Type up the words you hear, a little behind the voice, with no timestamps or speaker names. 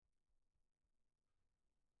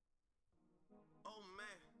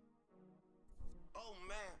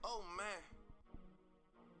Oh man,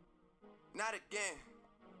 not again.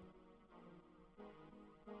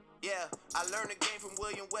 Yeah, I learned the game from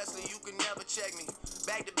William Wesley, you can never check me.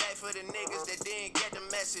 Back to back for the niggas that didn't get the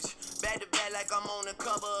message. Back to back like I'm on the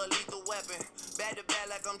cover of Lethal Weapon. Back to back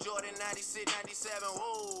like I'm Jordan 96, 97.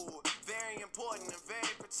 Whoa, very important and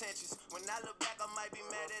very pretentious. When I look back, I might be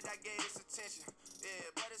mad that I gave this attention.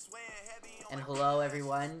 Yeah, but it's weighing heavy on. And hello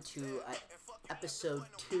everyone to episode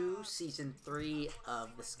 2, season 3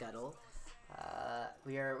 of the Scuttle.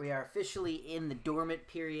 We are officially in the dormant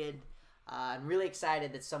period. I'm really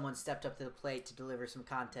excited that someone stepped up to the plate to deliver some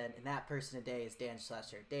content, and that person today is Dan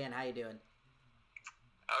Schlesser. Dan, how you doing?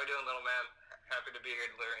 How you doing, little man? Happy to be here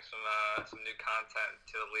delivering some new content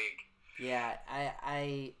to the league. Yeah,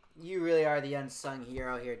 you really are the unsung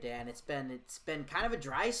hero here, Dan. It's been kind of a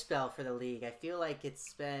dry spell for the league. I feel like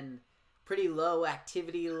it's been pretty low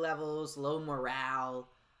activity levels, low morale.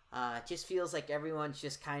 It just feels like everyone's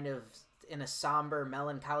just kind of in a somber,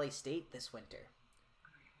 melancholy state this winter.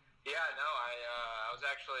 Yeah, no, I was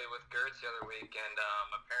actually with Gertz the other week, and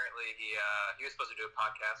apparently he was supposed to do a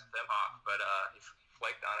podcast with Imhoff, but he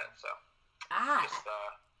flaked on it. So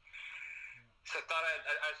so I thought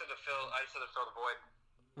I just had to fill the void.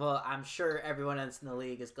 Well, I'm sure everyone else in the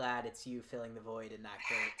league is glad it's you filling the void and not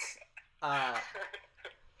Gertz.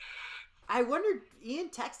 I wondered. Ian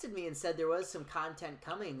texted me and said there was some content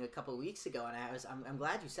coming a couple weeks ago, and I'm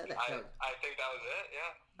glad you said that. I think that was it.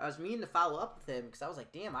 Yeah. I was meaning to follow up with him because I was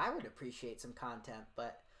like, damn, I would appreciate some content,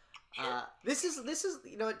 but sure. This is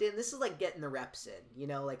you know what, Dan, this is like getting the reps in. You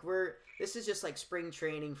know, like this is just like spring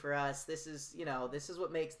training for us. This is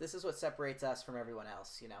what separates us from everyone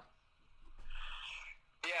else. You know.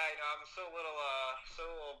 Yeah, I'm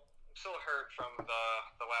still hurt from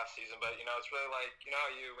the last season, but it's really like how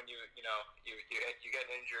when you get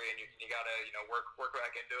an injury and you gotta work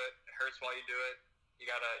back into it. It hurts while you do it. You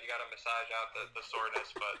gotta massage out the soreness,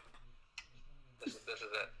 but this is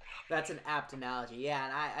it. That's an apt analogy. Yeah,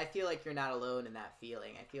 and I feel like you're not alone in that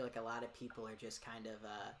feeling. I feel like a lot of people are just kind of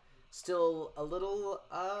still a little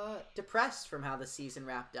depressed from how the season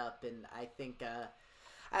wrapped up, and I think.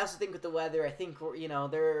 I also think with the weather, I think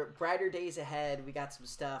there are brighter days ahead. We got some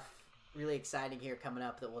stuff really exciting here coming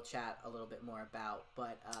up that we'll chat a little bit more about.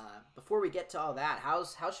 But before we get to all that,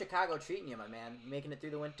 how's Chicago treating you, my man? You making it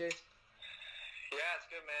through the winter? Yeah, it's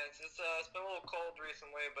good, man. It's been a little cold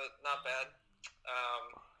recently, but not bad.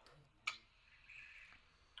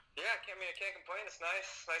 Yeah, I can't complain. It's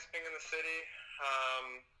nice. Nice being in the city.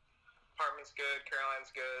 Apartment's good.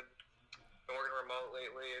 Caroline's good. Been working remote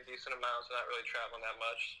lately a decent amount, so not really traveling that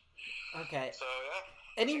much. Okay. So, yeah.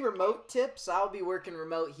 Any remote tips? I'll be working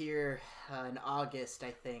remote here in August,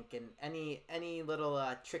 I think. And any little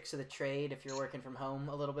tricks of the trade if you're working from home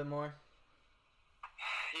a little bit more?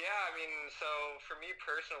 Yeah, so for me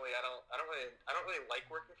personally, I don't really like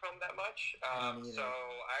working from home that much. So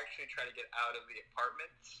I actually try to get out of the apartment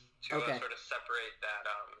to sort of separate that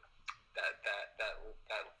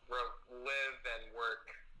live and work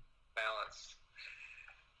balance.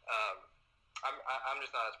 I'm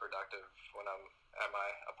just not as productive when I'm at my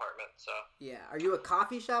apartment. So yeah, are you a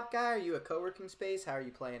coffee shop guy? Are you a co-working space? How are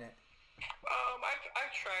you playing it?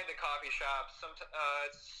 I've tried the coffee shops.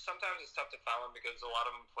 Sometimes it's tough to find one because a lot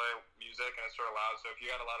of them play music and it's sort of loud. So if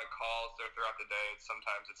you got a lot of calls throughout the day,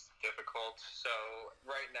 sometimes it's difficult. So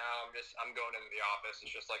right now I'm going into the office.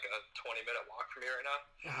 It's just like a 20-minute walk from here right now.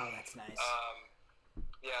 Oh, that's nice.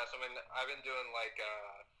 Yeah. So I've been doing like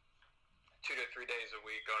 2 to 3 days a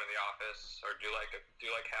week going to the office, or do like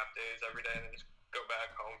half days every day, and then just go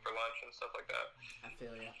back home for lunch and stuff like that. I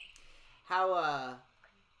feel you. How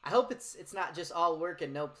I hope it's not just all work and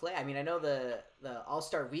no play. I know the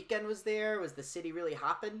All-Star Weekend was there. Was the city really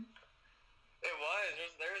hopping? It was.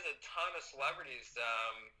 There's a ton of celebrities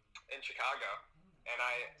in Chicago, and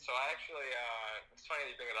I actually it's funny that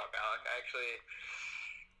you bring it up, Alec. I actually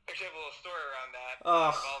have a little story around that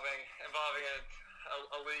involving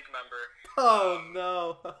a league member. Oh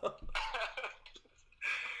no.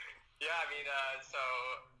 Yeah, so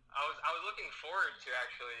I was looking forward to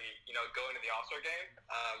actually, going to the All-Star game,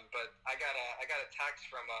 but I got a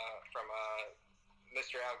text from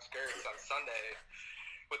Mr. Alex Gertz on Sunday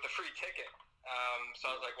with the free ticket.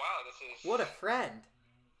 So I was like, wow, this is what a friend.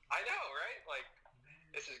 I know, right? Like,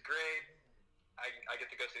 this is great. I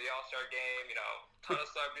get to go to the All-Star game. Ton of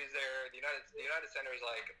celebrities there. The United Center is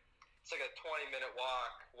like. It's like a 20-minute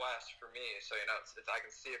walk west for me, so I can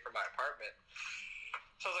see it from my apartment.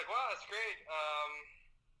 So I was like, "Wow, that's great."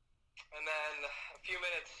 And then a few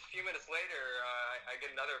minutes later, I get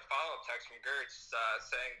another follow-up text from Gertz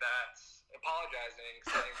apologizing,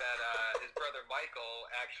 saying that his brother Michael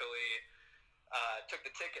actually took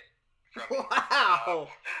the ticket from me. Wow.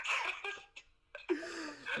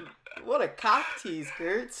 What a cock tease,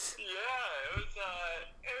 Gertz. Yeah, it was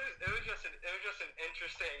just an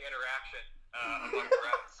interesting interaction among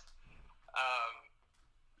friends.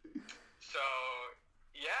 So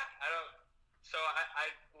yeah, I don't. So I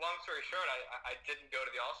long story short, I didn't go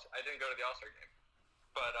to the All-Star game,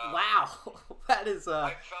 but Wow, that is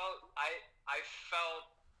I felt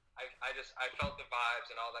the vibes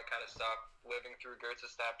and all that kind of stuff living through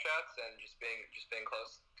Gertz's Snapchats and just being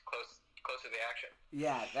close to the action.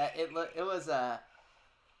 Yeah, that it was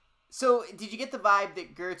So, did you get the vibe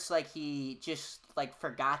that Gertz, like, he just, like,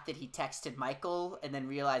 forgot that he texted Michael and then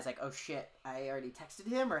realized, like, oh shit, I already texted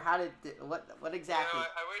him? Or how did, what exactly? You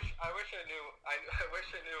know, I wish I knew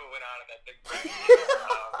what went on in that big brain.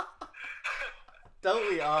 Don't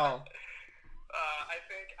we all?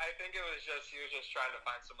 I think it was just, he was just trying to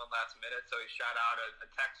find someone last minute, so he shot out a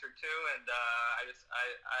text or two, and I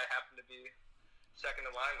happened to be second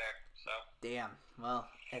in line there, so. Damn. Well,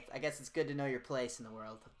 I guess it's good to know your place in the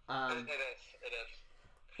world. It is.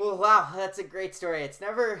 Well, wow, that's a great story.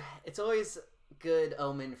 It's always good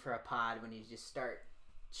omen for a pod when you just start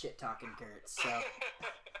shit talking Gertz. So I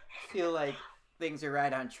feel like things are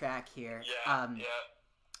right on track here. Yeah.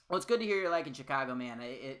 Well, it's good to hear you're liking Chicago, man.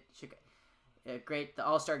 Great. The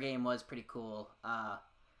All-Star game was pretty cool.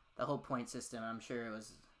 The whole point system, I'm sure it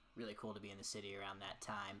was really cool to be in the city around that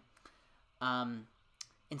time.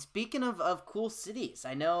 And speaking of cool cities,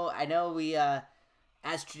 I know we,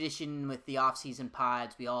 as tradition with the off-season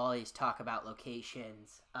pods, we always talk about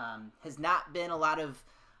locations. Has not been a lot of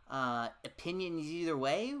opinions either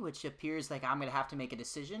way, which appears like I'm going to have to make a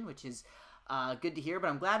decision, which is good to hear. But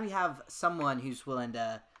I'm glad we have someone who's willing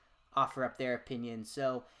to offer up their opinion.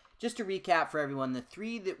 So just to recap for everyone, the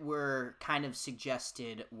three that were kind of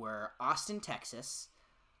suggested were Austin, Texas,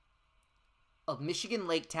 a Michigan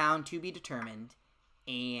lake town to be determined,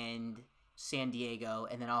 and San Diego,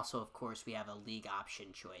 and then also, of course, we have a league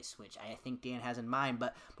option choice, which I think Dan has in mind.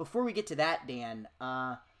 But before we get to that, Dan,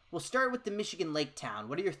 we'll start with the Michigan lake town.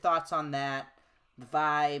 What are your thoughts on that? The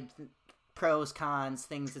vibe, pros, cons,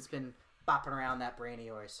 things that's been bopping around that brain of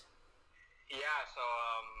yours. Yeah, so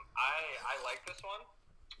I like this one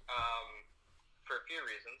for a few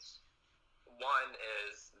reasons. One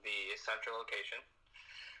is the central location.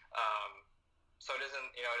 So it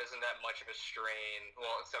isn't that much of a strain.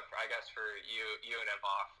 Well, except for, I guess, for you and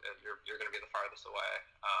Imhoff, you're going to be the farthest away.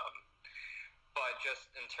 But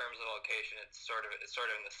just in terms of the location, it's sort of in the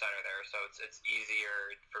center there, so it's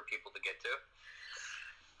easier for people to get to.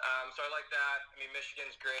 So I like that. I mean,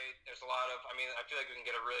 Michigan's great. There's a lot of. I mean, I feel like we can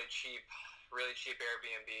get a really cheap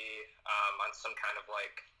Airbnb on some kind of,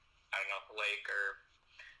 like, I don't know, lake or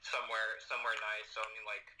somewhere nice. So I mean,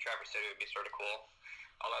 like, Traverse City would be sort of cool.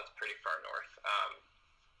 Although it's pretty far north.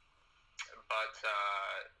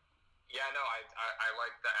 Yeah, no, I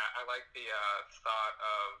like that. I like the thought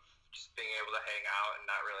of just being able to hang out and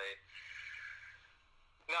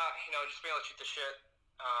just being able to shoot the shit.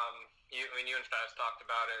 You and Faz talked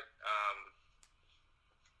about it.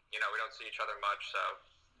 We don't see each other much, so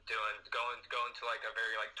going to like a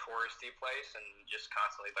very like touristy place and just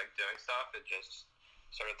constantly like doing stuff, it just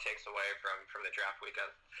sort of takes away from the draft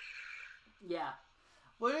weekend. Yeah.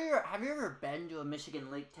 Have you ever been to a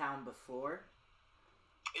Michigan lake town before?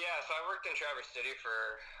 Yeah, so I worked in Traverse City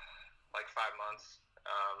for like 5 months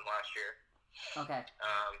last year. Okay.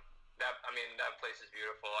 That place is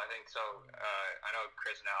beautiful. I think so. I know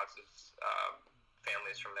Chris and Alex's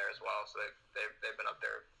family is from there as well, so they've been up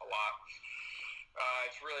there a lot.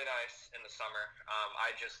 It's really nice in the summer.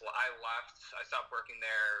 I left. I stopped working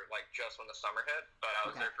there like just when the summer hit, but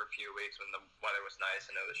I was there for a few weeks when the weather was nice,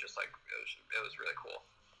 and it was just like it was really cool.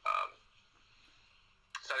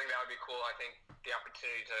 So I think that would be cool. I think the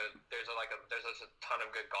opportunity there's a ton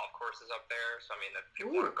of good golf courses up there. So I mean, if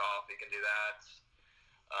people want to golf, you can do that.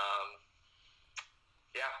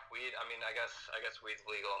 Yeah, weed. I mean, I guess weed's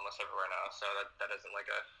legal almost everywhere now, so that isn't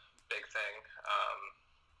like a big thing.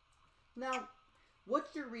 Now,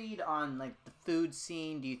 what's your read on like the food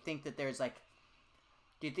scene? Do you think there's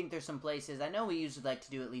some places? I know we usually like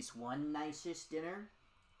to do at least one nicest dinner.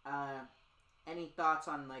 Any thoughts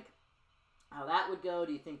on like how that would go?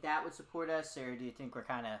 Do you think that would support us, or do you think we're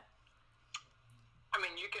kind of? I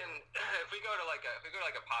mean, you can if we go to like a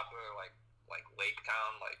popular like lake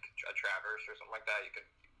town like a Traverse or something like that. You could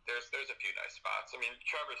there's a few nice spots. I mean,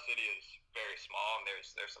 Traverse City is very small, and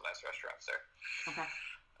there's some nice restaurants there. Okay.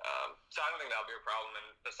 So I don't think that'll be a problem.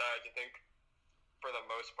 And besides, I think for the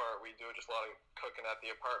most part we do just a lot of cooking at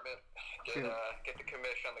the apartment. Get the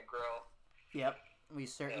commish on the grill. Yep, we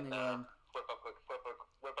certainly would. Whip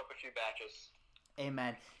up a few batches.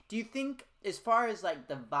 Amen. Do you think, as far as like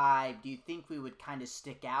the vibe, do you think we would kind of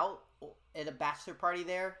stick out at a bachelor party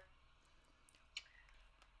there?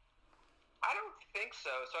 I don't think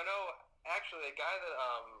so. So I know actually the guy that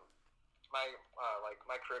my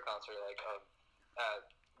my career counselor at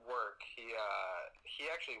work, he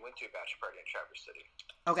actually went to a bachelor party in Traverse City.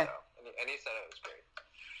 Okay. So, and he said it was great.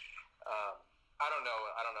 I don't know.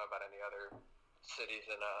 I don't know about any other cities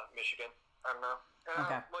in Michigan. I don't know.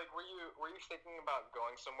 Okay. Like, were you thinking about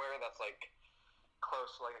going somewhere that's like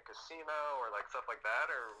close to like a casino or like stuff like that,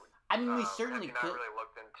 or I mean, we certainly have you not could. really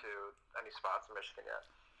looked into any spots in Michigan yet?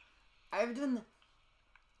 I've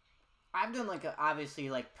done like obviously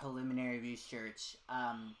like preliminary research,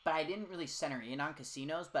 but I didn't really center in on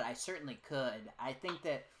casinos. But I certainly could. I think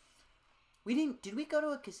that we didn't. Did we go to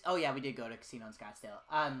a casino? Oh yeah, we did go to a casino in Scottsdale.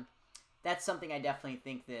 That's something I definitely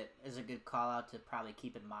think that is a good call out to probably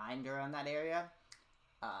keep in mind around that area.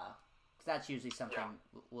 'Cause that's usually something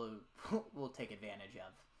we'll take advantage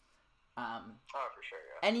of. Oh, for sure.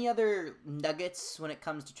 Yeah. Any other nuggets when it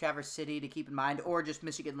comes to Traverse City to keep in mind, or just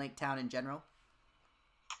Michigan Lake Town in general?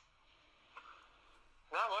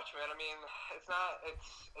 Not much, man. I mean, it's not.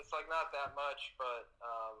 It's like not that much, but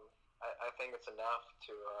I think it's enough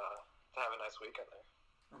to have a nice weekend there.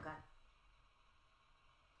 Okay.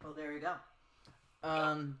 Well, there you go.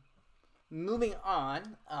 Moving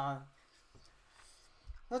on.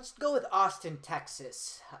 Let's go with Austin,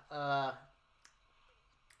 Texas.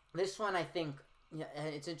 This one, I think,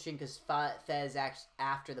 it's interesting because Fez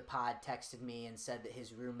after the pod texted me and said that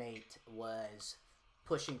his roommate was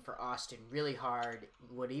pushing for Austin really hard.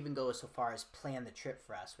 Would even go so far as plan the trip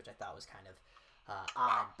for us, which I thought was kind of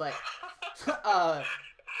odd. But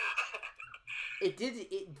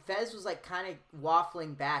Fez was like kind of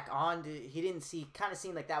waffling back on to. He didn't kind of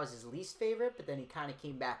seemed like that was his least favorite, but then he kind of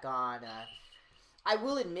came back on. I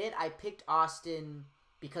will admit I picked Austin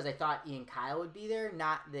because I thought Ian Kyle would be there.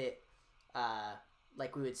 Not that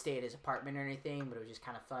like we would stay at his apartment or anything, but it was just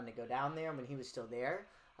kind of fun to go down there when he was still there.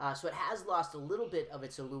 So it has lost a little bit of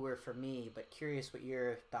its allure for me, but curious what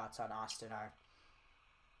your thoughts on Austin are.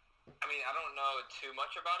 I mean, I don't know too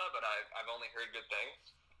much about it, but I've only heard good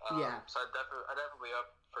things. Yeah. So I'd definitely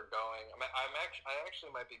up for going. I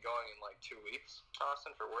actually might be going in like 2 weeks to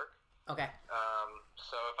Austin for work. Okay.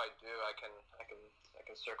 So if I do, I can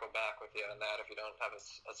circle back with you on that if you don't have a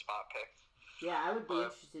spot picked. Yeah, I would be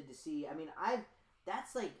interested to see. I mean, I've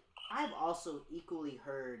also equally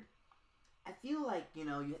heard. I feel like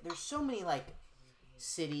there's so many like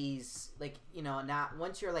cities, like not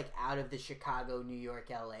once you're like out of the Chicago, New York,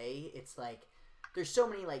 LA. It's like there's so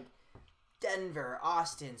many like Denver,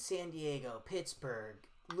 Austin, San Diego, Pittsburgh,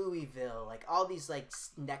 Louisville, like all these like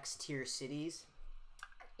next tier cities.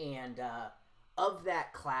 And of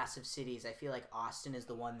that class of cities, I feel like Austin is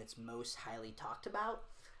the one that's most highly talked about.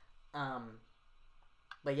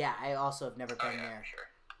 But yeah, I also have never been there. Sure.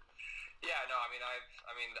 Yeah, no, I mean,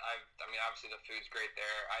 obviously the food's great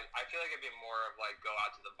there. I feel like it'd be more of like go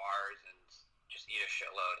out to the bars and just eat a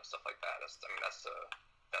shitload and stuff like that. That's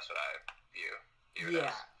what I view it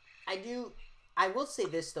as. I do. I will say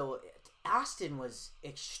this though, Austin was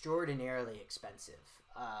extraordinarily expensive.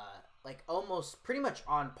 Like almost pretty much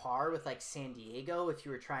on par with like San Diego if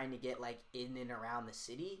you were trying to get like in and around the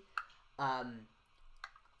city,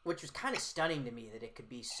 which was kind of stunning to me that it could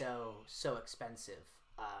be so expensive.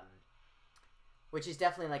 Which is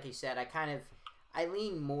definitely, like you said, I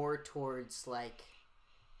lean more towards like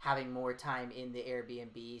having more time in the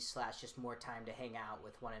Airbnb / just more time to hang out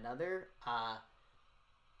with one another.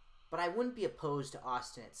 But I wouldn't be opposed to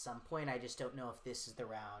Austin at some point. I just don't know if this is the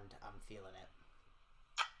round I'm feeling it.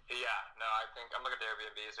 Yeah, no, I think I'm looking at the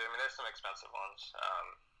Airbnbs. I mean, there's some expensive ones.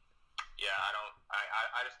 Yeah, I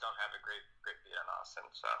just don't have a great beat on Austin.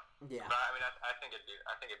 So yeah, but I mean, I think it'd be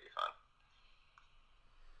fun.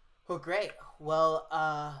 Well, great. Well,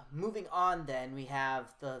 moving on then, we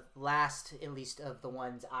have the last, at least of the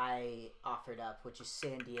ones I offered up, which is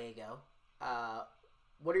San Diego.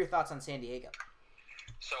 What are your thoughts on San Diego?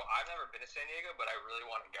 So I've never been to San Diego, but I really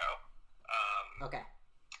want to go. Okay.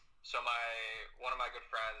 So one of my good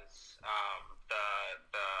friends,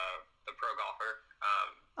 the pro golfer.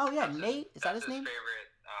 Oh yeah, Nate. Is that his name?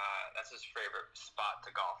 That's his favorite spot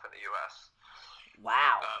to golf in the U.S.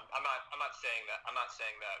 Wow. I'm not saying that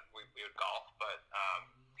we would golf, but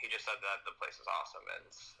he just said that the place is awesome, and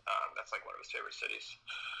that's like one of his favorite cities.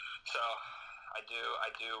 So I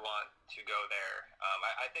do want to go there.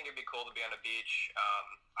 I think it'd be cool to be on a beach.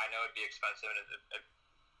 I know it'd be expensive and it'd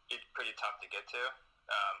be pretty tough to get to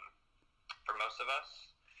for most of us,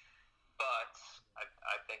 but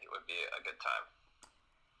I think it would be a good time.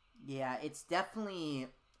 Yeah, it's definitely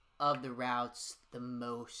of the routes the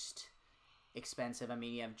most expensive. I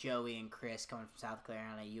mean, you have Joey and Chris coming from South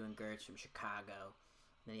Carolina, you and Gertz from Chicago.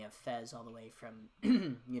 Then you have Fez all the way from,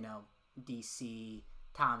 D.C.,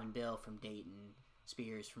 Tom and Bill from Dayton,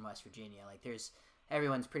 Spears from West Virginia. Like,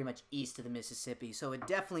 everyone's pretty much east of the Mississippi, so it'd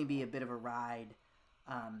definitely be a bit of a ride.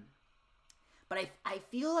 But I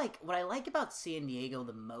feel like what I like about San Diego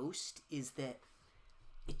the most is that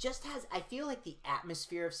it just has, I feel like the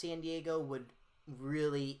atmosphere of San Diego would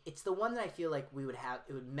really, it's the one that I feel like it would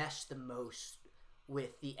mesh the most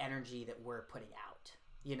with the energy that we're putting out,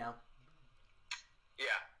 you know? Yeah.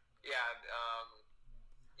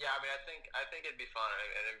 I mean, I think it'd be fun,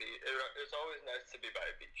 and it's always nice to be by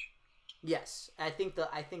a beach. Yes, I think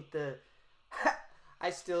I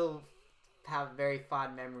still have very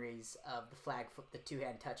fond memories of the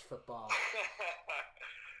two-hand touch football.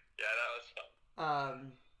 Yeah, that was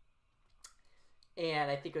fun.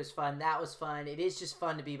 And I think it was fun. That was fun. It is just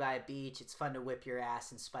fun to be by a beach. It's fun to whip your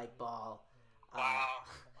ass and spike ball. Wow.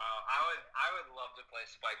 I would love to play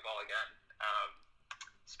spike ball again.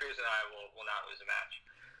 Spears and I will not lose a match.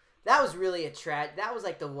 That was really that was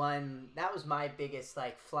like that was my biggest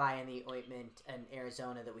like fly in the ointment in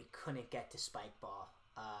Arizona, that we couldn't get to spike ball.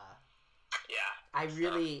 Yeah. I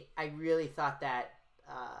really thought that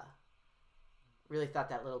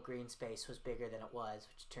little green space was bigger than it was,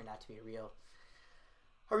 which turned out to be a real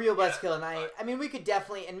buzzkill. And I mean, we could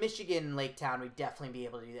definitely, in Michigan, Lake Town, we'd definitely be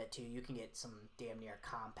able to do that too. You can get some damn near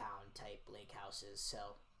compound type lake houses,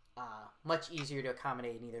 so much easier to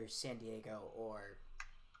accommodate in either San Diego or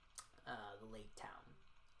the Lake Town.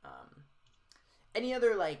 Any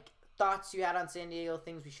other like thoughts you had on San Diego?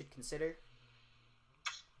 Things we should consider?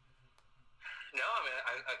 No, I mean,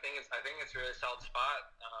 I think it's a really solid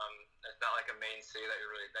spot. It's not like a main city that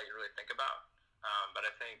you really think about. But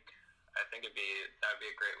I think that'd be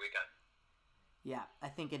a great weekend. Yeah,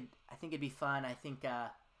 I think it'd be fun. I think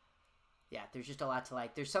there's just a lot to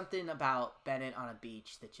like. There's something about Bennett on a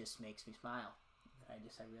beach that just makes me smile. I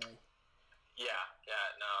really.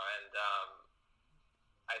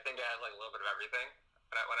 I think it has like a little bit of everything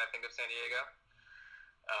when I think of San Diego.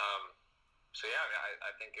 So yeah, I mean,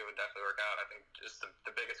 I think it would definitely work out. I think just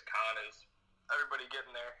the biggest con is everybody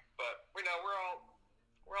getting there, but we're all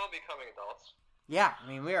becoming adults. Yeah, I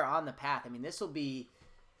mean, we are on the path. I mean, this will be,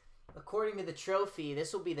 according to the trophy,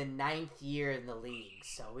 this will be the 9th year in the league.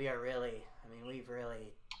 So we are really,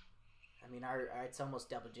 it's almost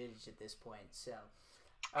double digits at this point. So.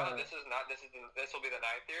 This will be the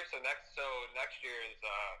 9th year. So next year is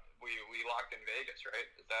we locked in Vegas,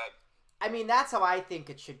 right? Is that? I mean, that's how I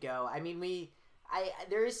think it should go. I mean,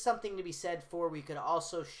 there is something to be said for we could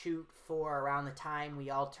also shoot for around the time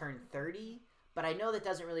we all turn 30, but I know that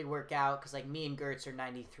doesn't really work out because like me and Gertz are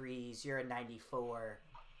 93s, you're a 94.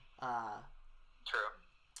 True.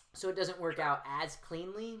 So it doesn't work out as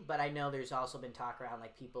cleanly, but I know there's also been talk around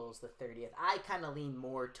like people's the 30th. I kind of lean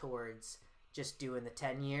more towards just doing the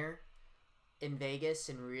 10-year in Vegas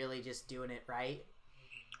and really just doing it right.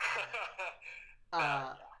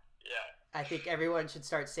 Yeah. I think everyone should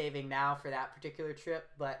start saving now for that particular trip,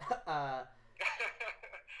 but I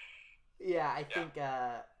think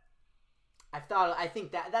that's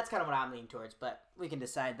kind of what I'm leaning towards, but we can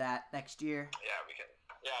decide that next year. Yeah, we can.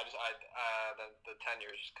 Yeah, the 10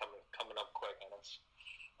 years is coming up quick on us.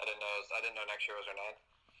 I didn't know next year was our 9th.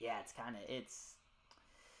 Yeah,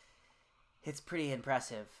 it's pretty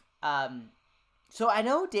impressive. So I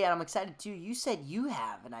know, Dan, I'm excited too. You said you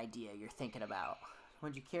have an idea you're thinking about.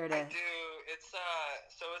 Would you care to? I do. It's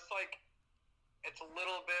it's a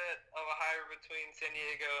little bit of a hybrid between San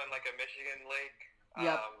Diego and like a Michigan lake.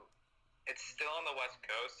 Yep. It's still on the West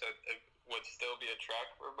Coast, so it would still be a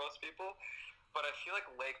trek for most people. But I feel like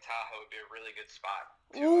Lake Tahoe would be a really good spot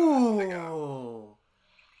to go.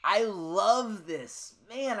 I love this.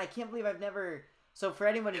 Man, I can't believe I've never... So for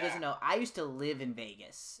anyone who doesn't know, I used to live in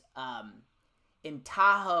Vegas. And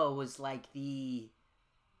Tahoe was like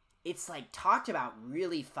it's like talked about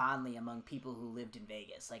really fondly among people who lived in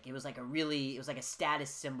Vegas. Like it was like a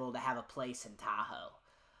status symbol to have a place in Tahoe.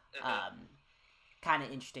 Mm-hmm. Kind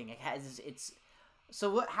of interesting. How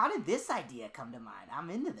did this idea come to mind?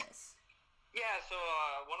 I'm into this. Yeah, so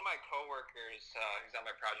one of my coworkers, who's on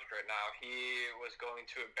my project right now, he was going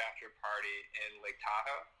to a bachelor party in Lake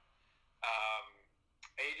Tahoe.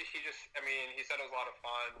 He said it was a lot of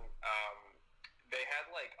fun. They had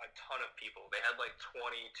like a ton of people. They had like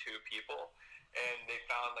 22 people, and they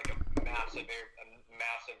found like a massive,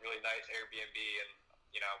 really nice Airbnb, and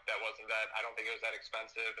I don't think it was that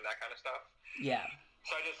expensive and that kind of stuff. Yeah.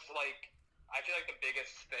 So I feel like the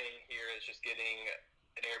biggest thing here is just getting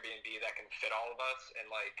an Airbnb that can fit all of us,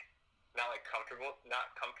 and like not comfortably,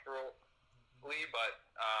 but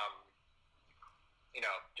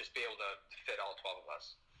just be able to fit all 12 of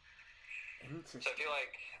us. Interesting. So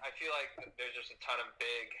I feel like there's just a ton of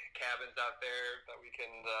big cabins out there that we can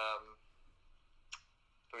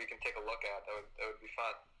take a look at. That would be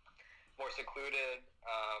fun. More secluded.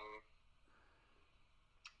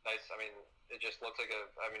 Nice. I mean, it just looks like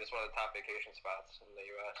it's one of the top vacation spots in the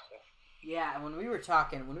U.S. So. Yeah, and when we were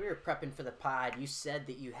prepping for the pod, you said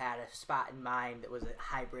that you had a spot in mind that was a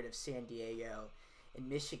hybrid of San Diego and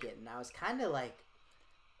Michigan, and I was kind of like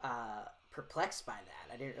perplexed by that.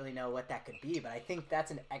 I didn't really know what that could be, but I think that's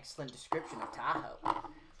an excellent description of Tahoe.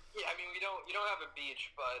 Yeah, I mean, you don't have a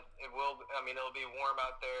beach, but it will. I mean, it'll be warm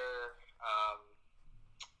out there.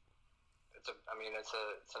 It's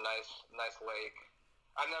a nice lake.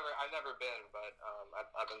 I've never been, but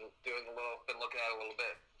I've been looking at it a little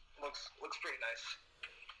bit. Looks pretty nice.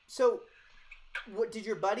 So, what did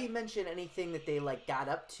your buddy mention? Anything that they like got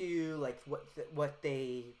up to, like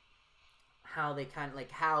how they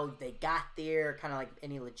got there, kind of like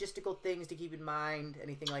any logistical things to keep in mind,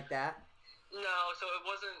 anything like that? No, so it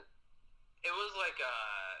wasn't. It was like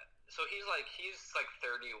so he's like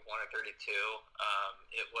 31 or 32.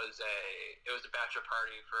 It was a bachelor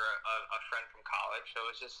party for a friend from college. So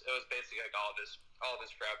it was basically like all of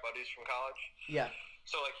his frat buddies from college. Yeah.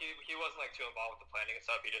 So like he wasn't like too involved with the planning and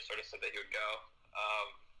stuff. He just sort of said that he would go.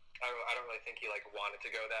 I don't really think he like wanted to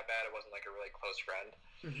go that bad. It wasn't like a really close friend.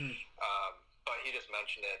 Mm-hmm. But he just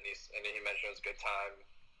mentioned it, and he mentioned it was a good time.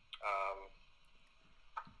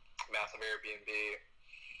 Massive Airbnb,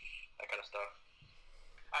 that kind of stuff.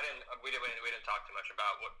 We didn't talk too much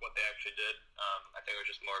about what they actually did. I think it was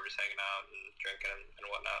just more of just hanging out and drinking and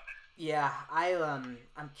whatnot. Yeah,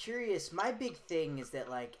 I'm curious. My big thing is that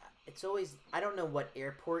like it's always I don't know what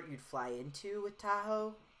airport you'd fly into with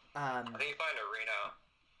Tahoe. I think you fly into Reno.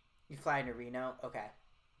 You fly into Reno, okay.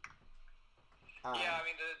 Yeah, I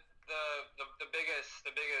mean the biggest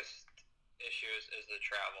issue is the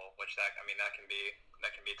travel, which that can be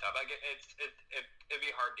tough. Like it'd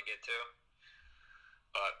be hard to get to.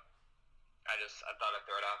 But I thought I'd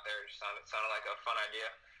throw it out there. It just sounded like a fun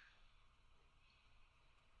idea.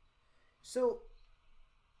 So,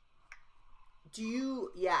 do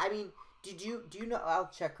you know,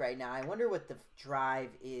 I'll check right now. I wonder what the drive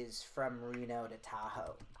is from Reno to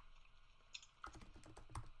Tahoe.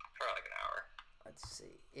 Probably like an hour. Let's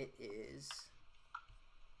see. It is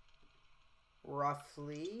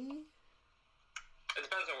roughly... It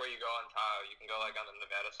depends on where you go on Tahoe. You can go like on the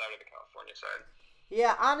Nevada side or the California side.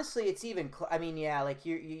 Yeah, honestly, it's even. I mean, yeah, like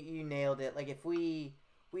you nailed it. Like if we'd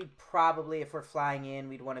probably, if we're flying in,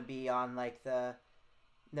 we'd want to be on like the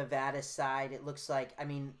Nevada side. It looks like. I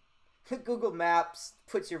mean, Google Maps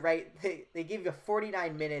puts you right. They give you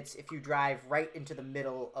 49 minutes if you drive right into the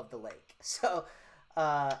middle of the lake. So,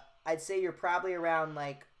 I'd say you're probably around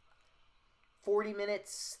like 40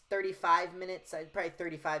 minutes, 35 minutes. I'd probably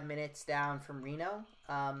 35 minutes down from Reno.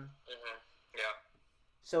 Yeah.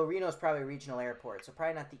 So Reno's probably a regional airport, so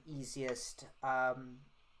probably not the easiest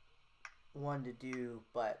one to do,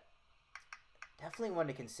 but definitely one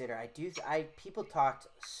to consider. People talked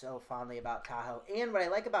so fondly about Tahoe, and what I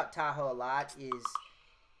like about Tahoe a lot is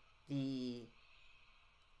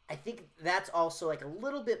I think that's also like a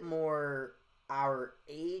little bit more our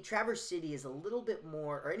age. Traverse City is a little bit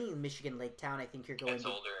more, or any Michigan lake town. I think you're going. It's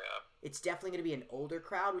older, yeah. It's definitely going to be an older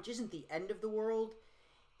crowd, which isn't the end of the world.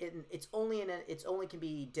 It's only can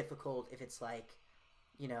be difficult if it's like,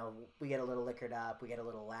 you know, we get a little liquored up, we get a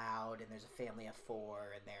little loud, and there's a family of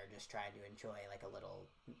 4, and they're just trying to enjoy like a little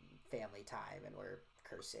family time, and we're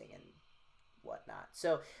cursing and whatnot.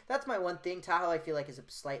 So that's my one thing. Tahoe, I feel like, is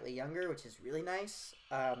slightly younger, which is really nice.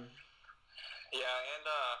 Yeah, and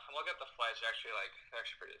I'm looking at the flights. They're actually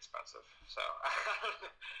pretty expensive. So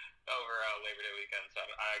over Labor Day weekend. So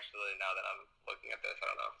I actually, now that I'm looking at this, I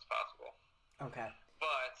don't know if it's possible. Okay.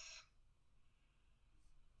 But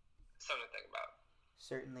something to think about.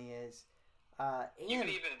 Certainly is. You can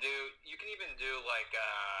even do like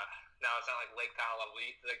now it's not like Lake Tahoe.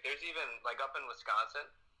 Like there's even like up in Wisconsin,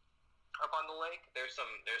 up on the lake. There's some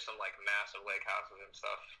like massive lake houses and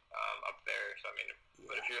stuff up there. So I mean, yeah.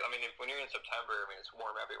 But when you're in September, I mean it's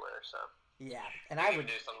warm everywhere. So yeah, and I would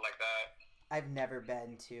do something like that. I've never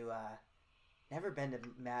been to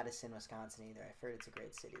Madison, Wisconsin either. I've heard it's a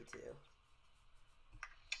great city too.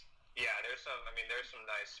 Yeah, there's some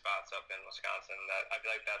nice spots up in Wisconsin that I feel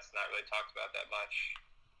like that's not really talked about that much,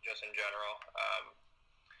 just in general.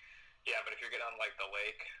 Yeah, but if you're getting on like the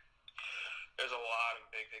lake, there's a lot of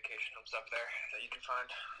big vacation homes up there that you can find.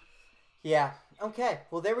 Yeah. Okay.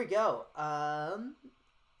 Well, there we go.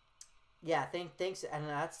 Yeah, thanks, and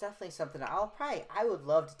that's definitely something I would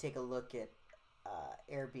love to take a look at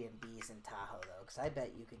Airbnbs in Tahoe though, because I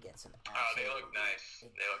bet you could get some Oh, they look nice. They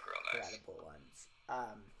look real nice. Incredible ones.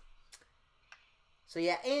 So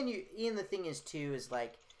yeah, and the thing is too is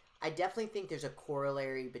like I definitely think there's a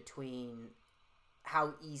corollary between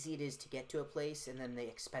how easy it is to get to a place and then the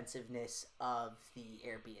expensiveness of the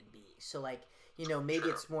Airbnb. So like, maybe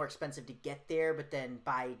True. it's more expensive to get there, but then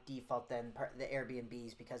by default, then the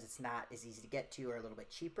Airbnbs, because it's not as easy to get to, are a little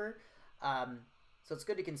bit cheaper. So it's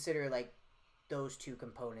good to consider like those two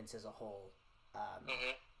components as a whole.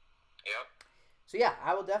 Yep. So yeah,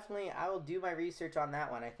 I will do my research on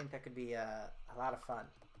that one. I think that could be a lot of fun.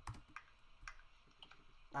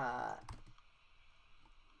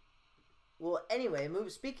 Well, anyway,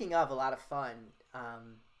 speaking of a lot of fun,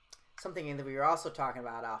 something that we were also talking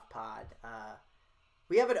about off pod.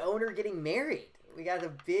 We have an owner getting married. We got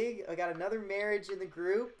another marriage in the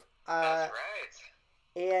group. That's right.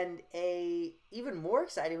 And even more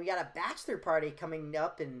exciting, we got a bachelor party coming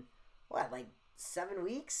up in like 7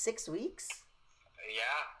 weeks, 6 weeks.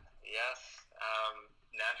 Yeah. Yes.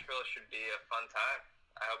 Nashville should be a fun time.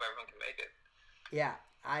 I hope everyone can make it. Yeah,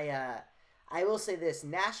 I will say this: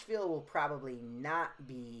 Nashville will probably not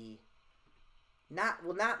be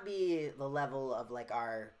the level of like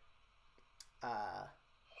our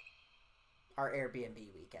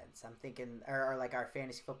Airbnb weekends. I'm thinking, or like our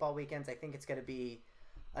fantasy football weekends. I think it's going to be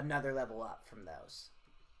another level up from those.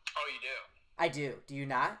 Oh, you do? I do. Do you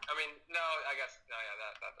not? I mean, no. I guess no. Yeah,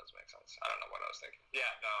 that does make sense. I don't know what I was thinking.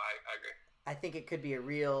 Yeah, no, I agree. I think it could be a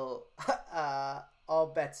real all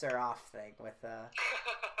bets are off thing with. Yeah.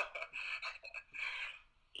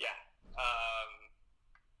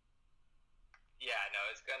 Yeah. No,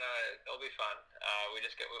 it'll be fun. We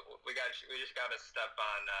just got to step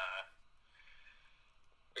on.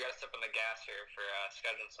 We got to step on the gas here for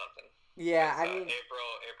scheduling something. Yeah, I mean,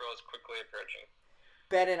 April is quickly approaching.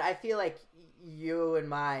 Bennett, I feel like you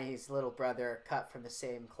and his little brother are cut from the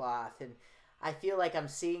same cloth, and I feel like I'm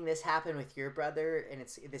seeing this happen with your brother, and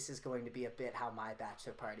this is going to be a bit how my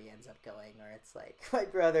bachelor party ends up going, where it's like my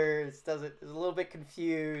brother is a little bit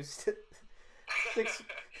confused.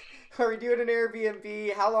 Are we doing an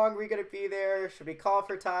Airbnb? How long are we going to be there? Should we call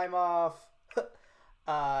for time off?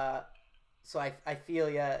 So I feel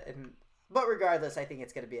ya, but regardless, I think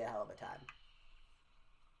it's going to be a hell of a time.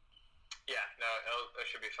 Yeah, no, it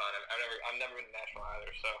should be fun. I've never been to Nashville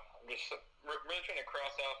either, so I'm just really trying to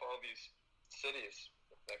cross off all these cities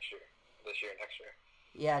next year.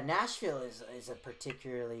 Yeah, Nashville is a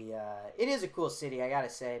particularly it is a cool city, I gotta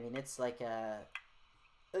say. I mean, it's like the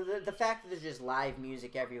fact that there's just live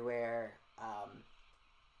music everywhere,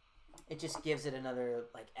 it just gives it another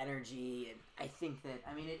like energy, and I think that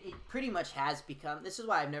it pretty much has become. This is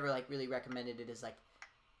why I've never like really recommended it as like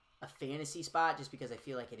a fantasy spot, just because I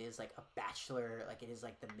feel like it is like a bachelor, like it is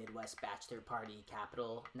like the Midwest bachelor party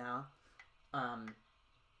capital now.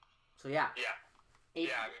 So yeah. Yeah.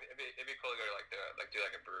 Yeah, it'd be cool to go to do a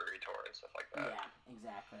brewery tour and stuff like that. Yeah,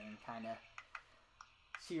 exactly, and kind of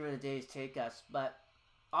see where the days take us. But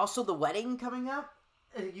also the wedding coming up.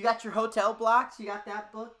 You got your hotel blocked. You got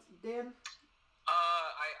that booked, Dan?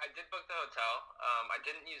 I did book the hotel. I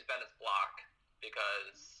didn't use Bennett's block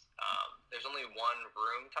because there's only one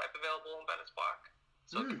room type available in Bennett's block.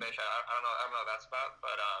 So I don't know what that's about,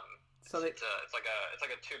 but it's like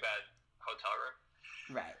a 2-bed hotel room.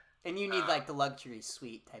 Right. And you need like the luxury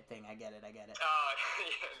suite type thing. I get it. Yeah,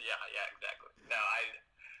 exactly. No, I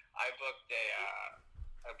booked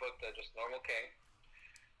a just normal king.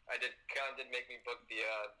 I did make me book the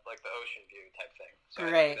ocean view type thing. So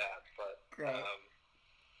great. I did that, but great.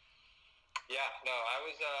 Yeah, no, I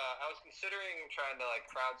was considering trying to like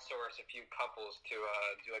crowdsource a few couples to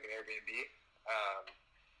do like an Airbnb,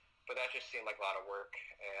 but that just seemed like a lot of work,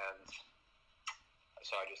 and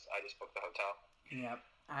so I just booked the hotel. Yep.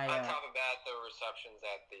 On top of that, there were receptions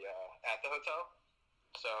at the hotel,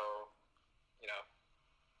 so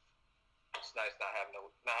it's nice not having to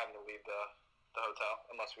leave the hotel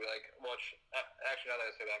unless we like. Well, actually, now that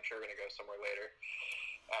I say that, I'm sure we're gonna go somewhere later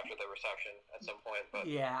after the reception at some point. But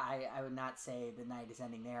yeah, I would not say the night is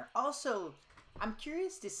ending there. Also, I'm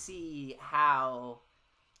curious to see how.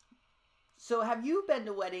 So, have you been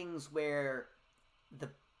to weddings where the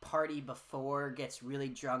party before gets really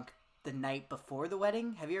drunk the night before the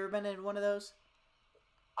wedding? Have you ever been in one of those?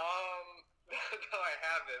 No, I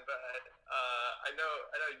haven't, but I know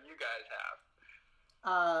you guys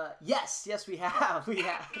have. Yes, we have. We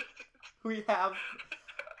have.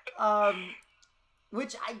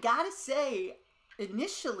 Which I gotta say,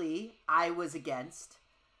 initially I was against.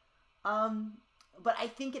 But I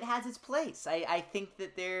think it has its place. I think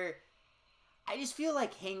that I just feel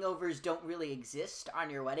like hangovers don't really exist on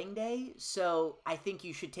your wedding day, so I think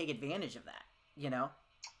you should take advantage of that. You know?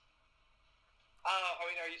 I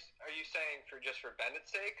mean, are you saying for Bennett's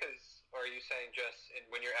sake, or are you saying just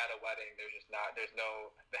when you're at a wedding,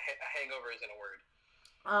 hangover isn't a word?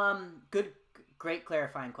 Great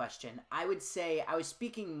clarifying question. I would say I was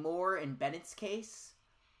speaking more in Bennett's case,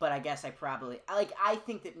 but I guess I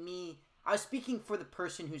think that I was speaking for the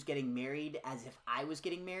person who's getting married as if I was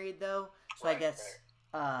getting married, though. So Right, I guess,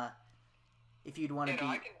 if you'd want to be...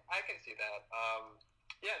 I can see that.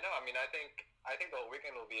 Yeah, no, I mean, I think the whole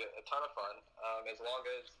weekend will be a ton of fun, as long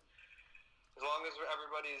as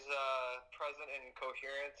everybody's present and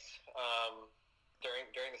coherent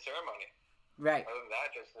during the ceremony. Right. Other than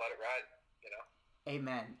that, just let it ride, you know?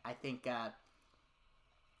 Amen. I think, I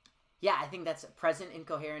think that's present and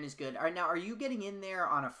coherent is good. Now, are you getting in there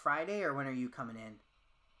on a Friday, or when are you coming in?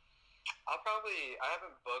 I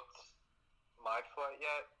haven't booked my flight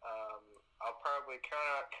yet.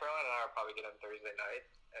 Caroline and I will probably get in Thursday night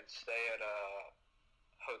and stay at a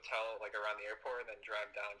hotel like around the airport, and then drive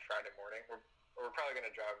down Friday morning. We're probably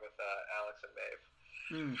gonna drive with Alex and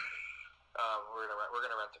Maeve. We're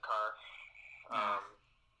gonna rent a car.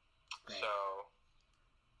 So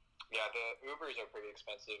yeah, the Ubers are pretty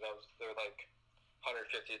expensive. They're like $150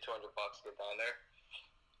 to $200 to get down there.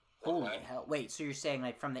 Holy hell! Wait, so you're saying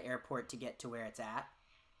like from the airport to get to where it's at?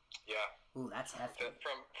 Yeah. Ooh, that's hefty.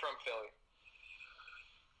 From Philly.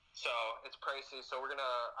 So it's pricey. So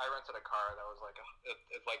I rented a car that was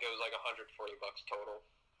it was like $140 total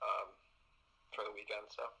for the weekend.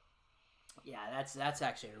 So yeah, that's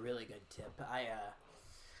actually a really good tip.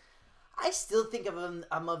 I still think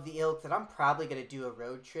I'm of the ilk that I'm probably gonna do a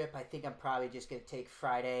road trip. I think I'm probably just gonna take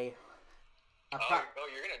Friday. You're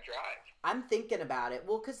gonna drive? I'm thinking about it.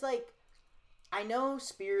 Well, cause like I know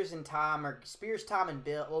Spears, Tom, and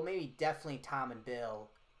Bill. Well, maybe definitely Tom and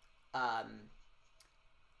Bill.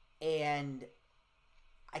 And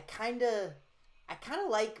I kind of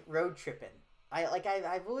like road tripping.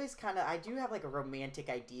 I've always I do have like a romantic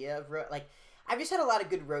idea of I've just had a lot of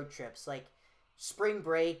good road trips. Like spring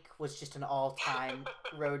break was just an all-time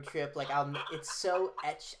road trip. Like it's so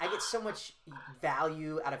etched. I get so much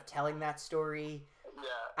value out of telling that story.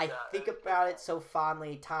 Yeah. I think about it so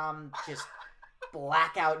fondly. Tom just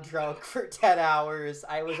blackout drunk for 10 hours.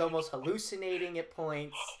 I was almost hallucinating at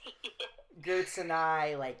points. Gertz and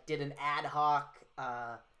I did an ad hoc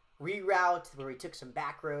reroute where we took some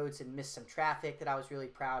back roads and missed some traffic that I was really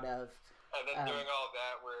proud of. And then during all of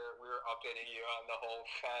that, we were updating you on the whole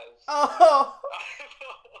Fez. Oh,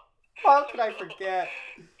 how could I forget?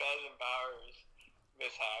 Fez and Bowers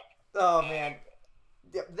mishap. Oh man,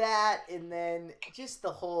 that, and then just the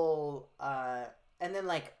whole. And then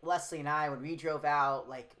Leslie and I, when we drove out,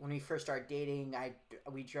 when we first started dating,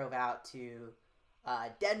 we drove out to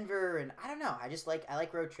Denver, and I don't know. I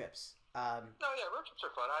like road trips. No, yeah, road trips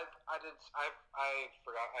are fun. I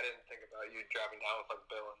forgot. I didn't think about you driving down with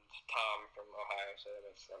Bill and Tom from Ohio, so that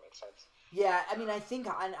makes sense. Yeah, I mean, I think,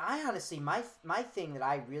 and I honestly, my thing that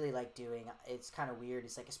I really like doing, it's kind of weird.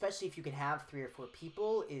 It's especially if you can have 3 or 4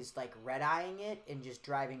 people, is red-eyeing it and just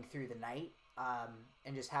driving through the night,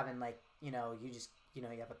 and just having you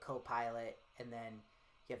have a co-pilot, and then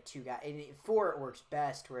you have 2 guys. And 4 it works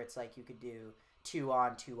best, where it's you could do 2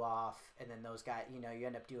 on, 2 off, and then those guys, you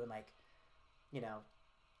end up doing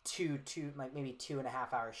two maybe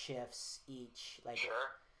 2.5 hour shifts each. Sure.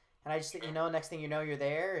 And I just think, next thing you know, you're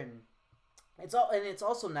there, and it's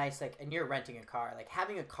also nice, and you're renting a car.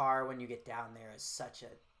 Having a car when you get down there is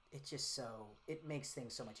it makes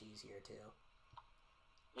things so much easier too.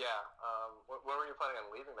 Yeah. When were you planning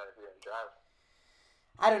on leaving then if you're going to drive?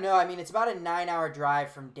 I don't know. I mean, it's about a 9-hour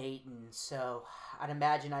drive from Dayton, so I'd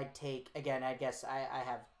imagine I'd take, again, I guess I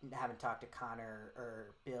haven't talked to Connor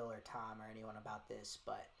or Bill or Tom or anyone about this,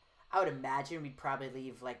 but I would imagine we'd probably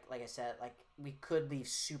leave, like I said, we could leave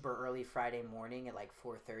super early Friday morning at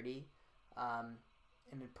 4:30, and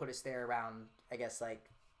it'd put us there around, I guess,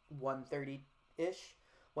 1:30-ish,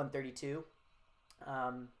 1:32.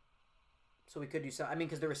 So we could do so. I mean,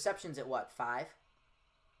 because the reception's at what, 5?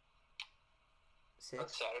 6? On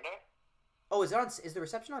Saturday? Oh, is the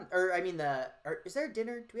reception on? Or I mean, is there a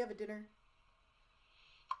dinner? Do we have a dinner?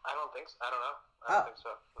 I don't think so. I don't know. I don't think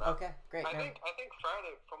so. No. Okay, great. I think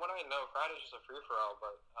Friday, from what I know, Friday's just a free for all.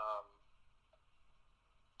 But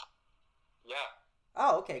yeah.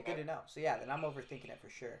 Oh, okay, good to know. So yeah, then I'm overthinking it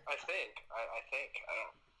for sure. I think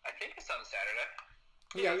it's on Saturday.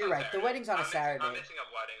 Yeah, you're right. The wedding's on a Saturday. I'm mixing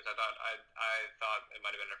up weddings. I thought it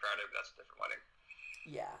might have been a Friday, but that's a different wedding.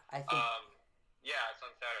 Yeah, I think. Yeah, it's on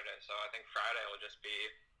Saturday, so I think Friday will just be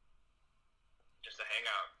a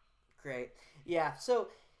hangout. Great. Yeah, so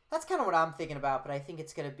that's kind of what I'm thinking about, but I think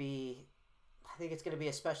it's gonna be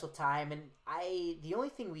a special time, and the only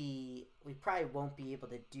thing we probably won't be able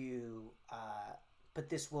to do, but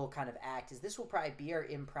this will kind of act, is this will probably be our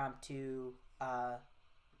impromptu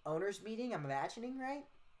owners meeting. I'm imagining, right?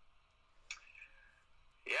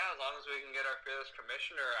 Yeah, as long as we can get our fearless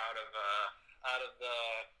commissioner out of the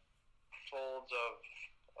folds of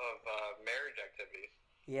marriage activities.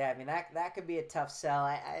 Yeah, I mean that could be a tough sell.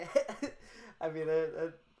 I mean,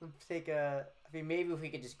 maybe if we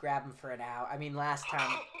could just grab him for an hour. I mean, last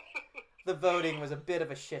time the voting was a bit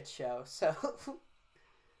of a shit show. So.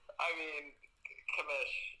 I mean,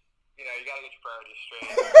 Kamish, you gotta get your priorities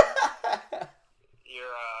straight.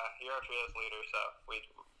 You're our fearless leader, so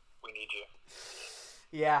we need you.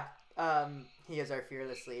 Yeah, he is our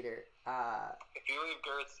fearless leader. If you leave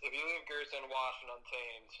Gertz unwashed and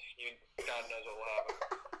untamed, God knows what will happen.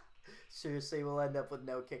 Seriously, we'll end up with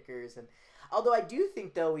no kickers. And although I do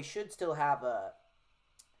think, though, we should still have a.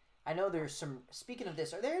 I know there's some. Speaking of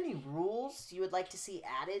this, are there any rules you would like to see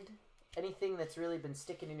added? Anything that's really been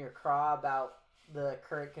sticking in your craw about the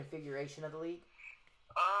current configuration of the league?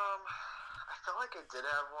 I feel like I did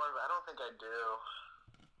have one, but I don't think I do.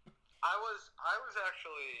 I was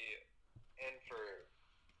actually in for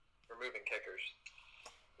removing kickers.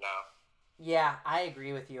 No. Yeah, I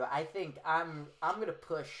agree with you. I think I'm gonna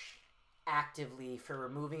push actively for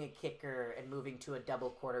removing a kicker and moving to a double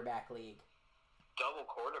quarterback league. Double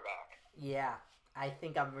quarterback. Yeah, I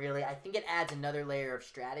think it adds another layer of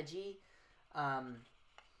strategy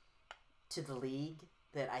to the league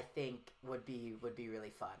that I think would be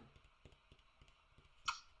really fun.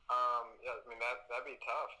 Yeah, I mean that'd be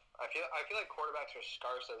tough. I feel like quarterbacks are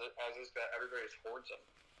scarce as is that everybody hoards them.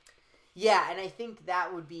 Yeah, and I think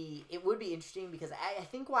it would be interesting because I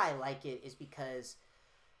think why I like it is because,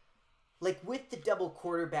 like, with the double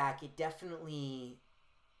quarterback, it definitely,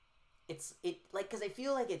 because I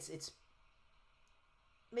feel like it's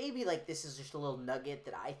maybe, like, this is just a little nugget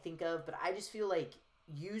that I think of, but I just feel like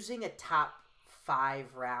using a top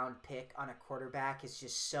 5 round pick on a quarterback is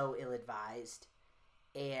just so ill-advised.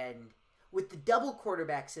 And with the double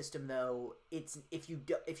quarterback system, though, it's if you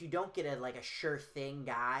don't get a sure thing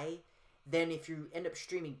guy, then if you end up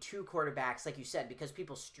streaming 2 quarterbacks, like you said, because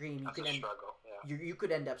people stream, you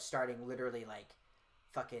could end up starting literally like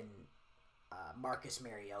fucking Marcus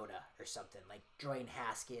Mariota or something, like Dwayne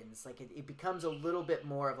Haskins. Like it becomes a little bit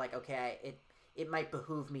more of like, okay, it might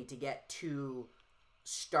behoove me to get 2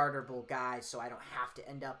 starterable guys so I don't have to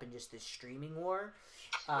end up in just this streaming war.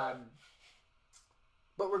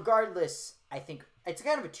 But regardless, I think it's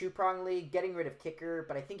kind of a 2-pronged league, getting rid of kicker,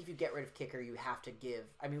 but I think if you get rid of kicker, you have to give...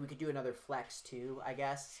 I mean, we could do another flex, too, I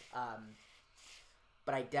guess.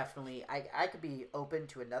 But I definitely... I could be open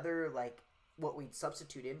to another, like, what we'd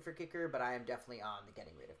substitute in for kicker, but I am definitely on the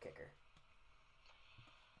getting rid of kicker.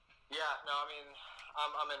 Yeah, no, I mean,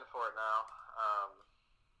 I'm in for it now.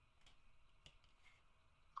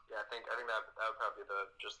 Yeah, I think that would probably be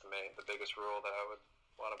the biggest rule that I would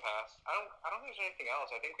want to pass. I don't think there's anything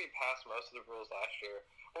else. I think we passed most of the rules last year.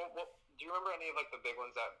 Well, do you remember any of like the big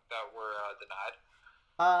ones that were denied?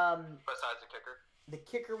 Besides the kicker. The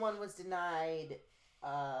kicker one was denied.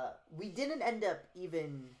 We didn't end up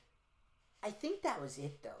even. I think that was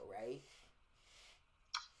it though, right?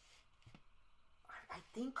 I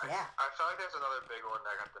think yeah. I feel like there's another big one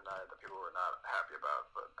that got denied that people were not happy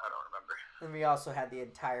about, but I don't remember. And we also had the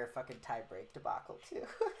entire fucking tie break debacle too.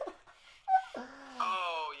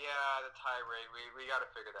 Oh yeah, the tie break. We got to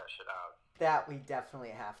figure that shit out. That we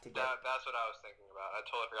definitely have to get. That's what I was thinking about. I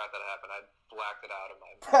totally forgot that happened. I blacked it out of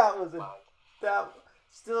my mind. That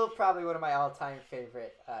still probably one of my all-time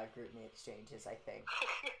favorite GroupMe exchanges. I think.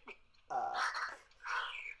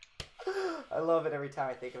 I love it every time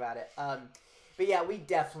I think about it. But yeah, we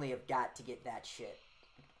definitely have got to get that shit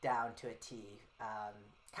down to a T.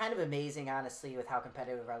 Kind of amazing, honestly, with how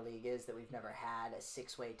competitive our league is that we've never had a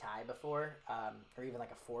 6-way tie before, or even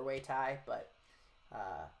like a 4-way tie, but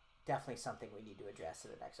definitely something we need to address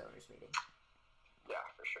at the next owners meeting. Yeah,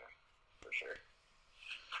 for sure.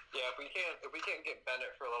 Yeah, if we can't get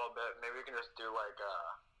Bennett for a little bit, maybe we can just do like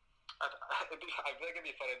I feel like it'd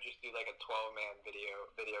be fun to just do like a 12-man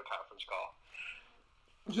video conference call.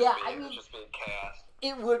 Just being chaos.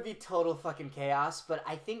 It would be total fucking chaos, but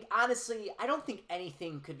I think, honestly, I don't think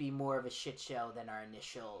anything could be more of a shit show than our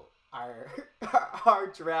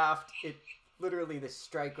draft. It literally the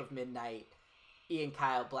strike of midnight. Ian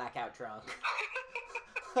Kyle blackout drunk.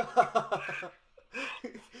 It'd be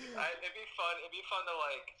fun. It'd be fun to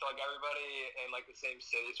like everybody in like the same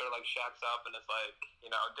city sort of like shacks up, and it's like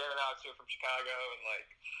Dan and Alex here from Chicago, and like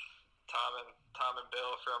Tom and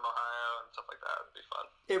Bill from Ohio and stuff like that. It'd be fun.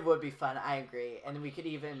 It would be fun. I agree, and we could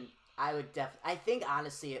even. I think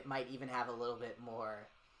honestly, it might even have a little bit more.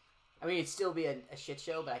 I mean, it'd still be a shit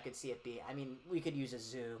show, but I could see it be. I mean, we could use a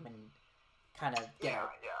Zoom and kind of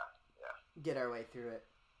get our way through it.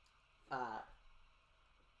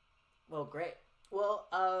 Well, great. Well,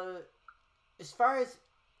 as far as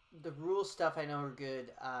the rule stuff, I know we're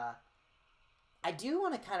good. I do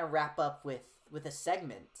want to kind of wrap up with a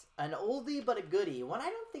segment, an oldie but a goodie. One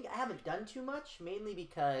I haven't done too much, mainly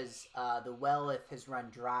because the well has run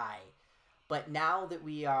dry. But now that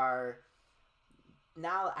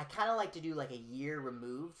I kind of like to do like a year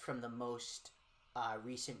removed from the most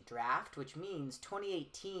recent draft, which means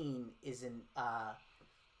 2018 is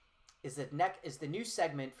the new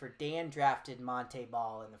segment for Dan drafted Monte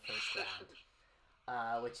Ball in the first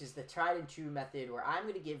round, which is the tried and true method where I'm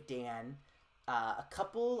going to give Dan a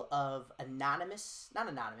couple of not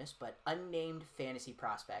anonymous, but unnamed fantasy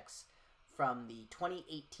prospects from the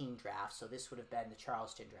 2018 draft. So this would have been the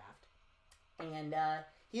Charleston draft. And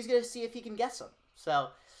he's going to see if he can guess them. So,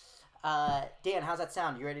 Dan, how's that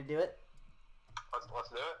sound? You ready to do it? Let's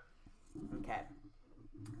do it. Okay.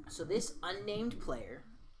 So this unnamed player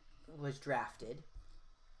was drafted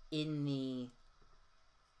in the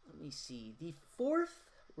fourth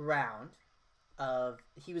round of,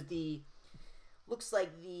 he was the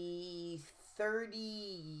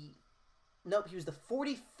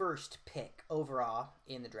 41st pick overall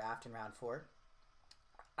in the draft in round 4.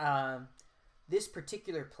 This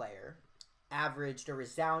particular player averaged a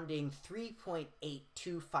resounding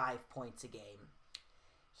 3.825 points a game.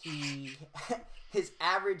 His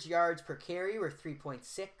average yards per carry were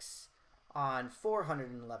 3.6 on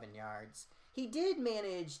 411 yards. He did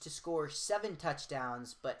manage to score 7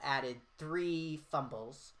 touchdowns, but added 3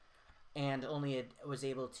 fumbles, and only was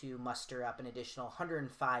able to muster up an additional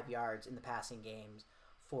 105 yards in the passing games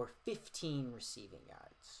for 15 receiving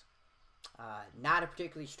yards. Not a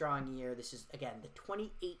particularly strong year. This is, again, the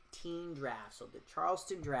 2018 draft, so the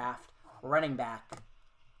Charleston draft, running back.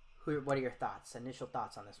 What are your thoughts? Initial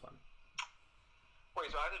thoughts on this one?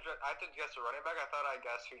 Wait, so I have to guess the running back? I thought I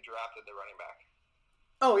guessed who drafted the running back.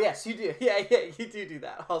 Oh, yes, you do. Yeah, you do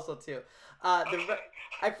that also, too. Okay.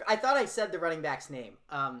 I thought I said the running back's name.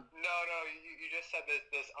 No, you just said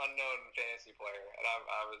this unknown fantasy player, and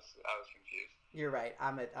I was confused. You're right.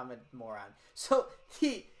 I'm a moron. So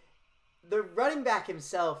the running back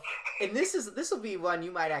himself, and this will be one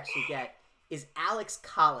you might actually get, is Alex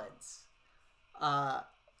Collins.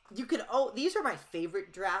 These are my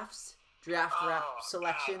favorite draft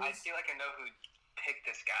selections. God, I feel like I know who picked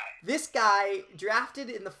this guy. This guy drafted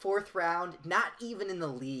in the 4th round, not even in the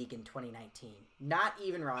league in 2019, not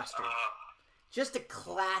even rostered. Just a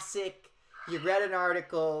classic. You read an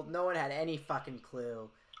article, no one had any fucking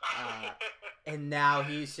clue, and now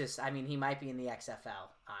he's just. I mean, he might be in the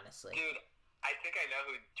XFL, honestly. Dude, I think I know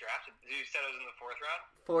who drafted. You said it was in the 4th round.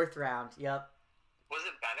 4th round. Yep. Was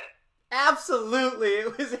it Bennett? Absolutely,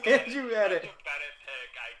 it was Andrew Bennett. Such a Bennett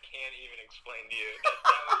pick, I can't even explain to you.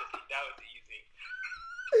 That was easy.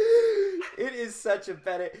 It is such a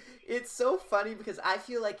Bennett. It's so funny because I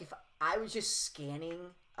feel like if I was just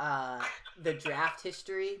scanning the draft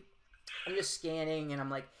history, I'm just scanning and I'm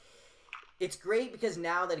like, it's great because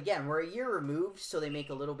now that, again, we're a year removed, so they make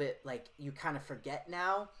a little bit, like, you kind of forget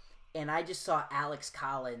now. And I just saw Alex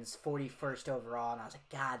Collins, 41st overall, and I was like,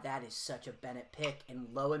 God, that is such a Bennett pick. And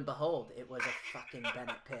lo and behold, it was a fucking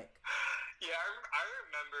Bennett pick. Yeah, I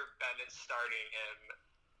remember Bennett starting him,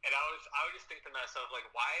 and I would just think to myself, like,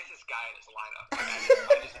 why is this guy in this lineup? Like,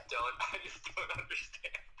 I just don't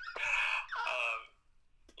understand.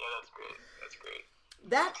 Yeah, that's great. That's great.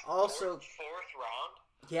 That also... Fourth round?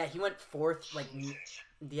 Yeah, he went 4th, like,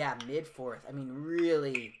 mid-4th. I mean,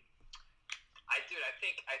 really... I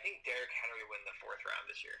think Derrick Henry won the 4th round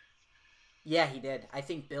this year. Yeah, he did. I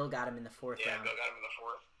think Bill got him in the 4th round. Yeah, Bill got him in the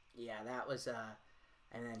 4th. Yeah, that was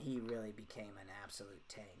and then he really became an absolute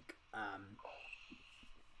tank.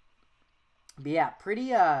 But yeah,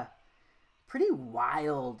 pretty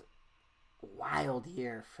wild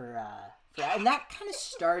year for and that kind of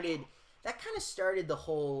started the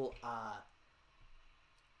whole.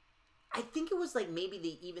 I think it was like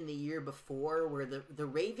maybe even the year before where the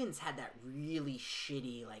Ravens had that really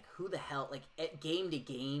shitty, like, who the hell, like, at game to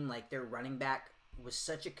game, like, their running back was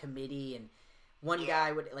such a committee, and one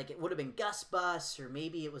guy would, like, it would have been Gus Bus, or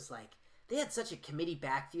maybe it was like they had such a committee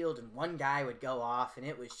backfield and one guy would go off and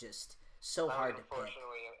it was just so hard to pick.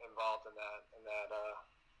 Unfortunately involved in that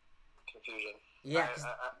confusion. Yeah,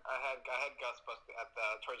 I had Gus Bus at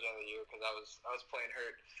towards the end of the year because I was playing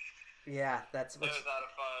hurt. Yeah, it was not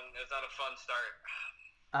a fun start.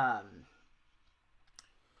 Yeah,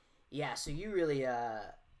 so you really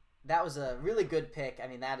that was a really good pick. I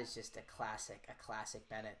mean, that is just a classic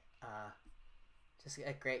Bennett. Just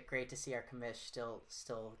great to see our commish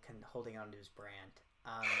still holding on to his brand.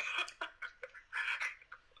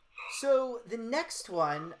 So the next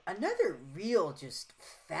one, another real just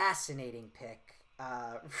fascinating pick.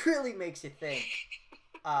 Really makes you think.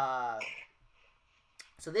 So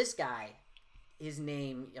this guy, his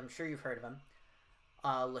name, I'm sure you've heard of him,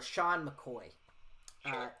 LaShawn McCoy.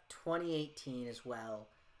 2018 as well.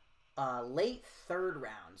 Late third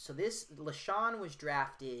round. So this LaShawn was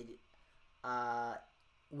drafted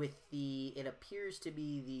with it appears to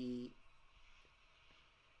be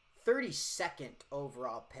the 32nd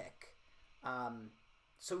overall pick.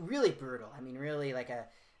 So really brutal. I mean, really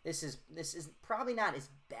this is probably not as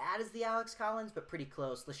bad as the Alex Collins, but pretty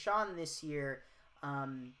close. LaShawn this year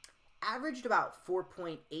averaged about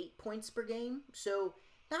 4.8 points per game. So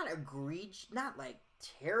not like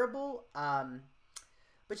terrible,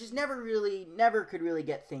 but just never could really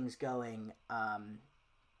get things going.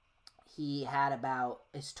 He had about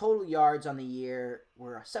his total yards on the year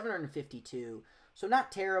were 752, so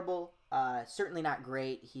not terrible, certainly not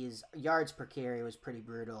great. His yards per carry was pretty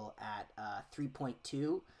brutal at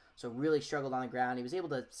 3.2, so really struggled on the ground. He was able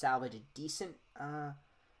to salvage a decent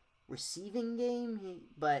receiving game,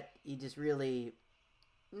 but he just really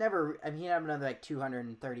never. I mean, he had another like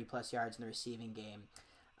 230 plus yards in the receiving game.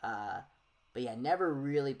 But yeah, never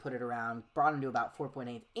really put it around. Brought him to about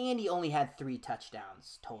 4.8, and he only had 3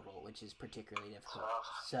 touchdowns total, which is particularly difficult.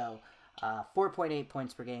 So, 4.8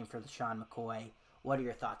 points per game for LaShawn McCoy. What are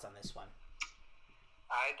your thoughts on this one?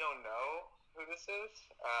 I don't know who this is.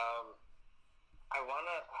 I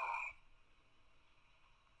wanna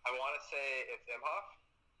say it's Imhoff.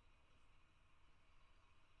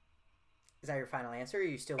 Is that your final answer, or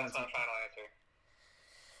you still want That's my final answer.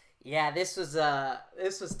 Yeah, this was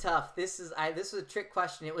tough. This was a trick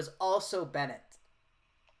question. It was also Bennett.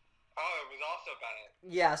 Oh, it was also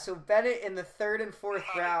Bennett. Yeah, so Bennett in the 3rd and 4th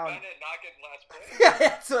round. Bennett not getting last place? Yeah,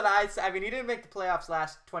 that's what I said. I mean, he didn't make the playoffs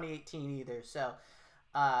last 2018 either. So,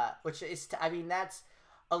 which is, that's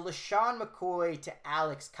a LaShawn McCoy to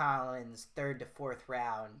Alex Collins 3rd to 4th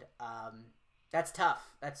round. That's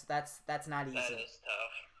tough. That's not easy. That is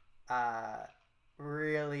tough.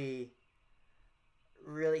 Really,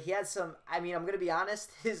 he had some. I mean, I'm gonna be honest.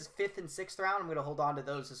 His 5th and 6th round, I'm gonna hold on to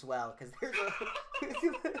those as well because there's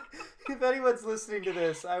if anyone's listening to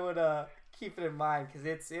this, I would keep it in mind because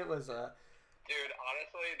it was a. Dude,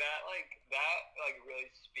 honestly, that really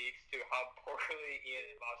speaks to how poorly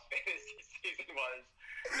Ian Moss fantasy season was.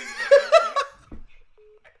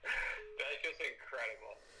 That's just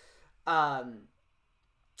incredible.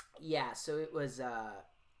 Yeah. So it was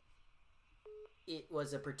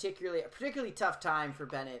a particularly tough time for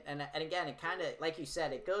Bennett, and again, it kind of, like you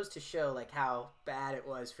said, it goes to show like how bad it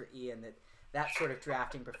was for Ian that sort of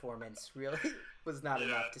drafting performance really was not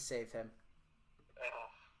enough to save him.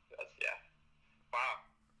 Wow.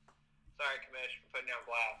 Sorry, Commish, for putting you on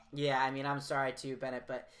blast. Yeah, I mean, I'm sorry too, Bennett,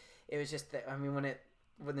 but it was just that, I mean,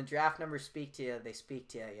 when the draft numbers speak to you, they speak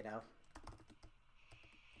to you, you know.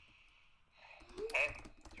 Hey,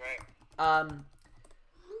 that's right.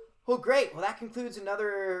 Well, great. Well, that concludes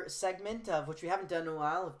another segment of which we haven't done in a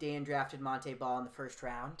while. Of Dan drafted Monte Ball in the 1st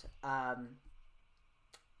round,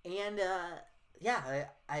 Dan,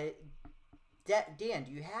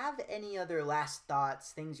 do you have any other last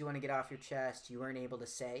thoughts, things you want to get off your chest you weren't able to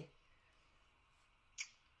say?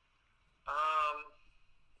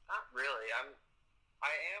 Not really. I'm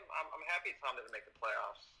happy Tom didn't make the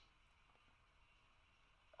playoffs.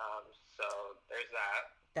 So there's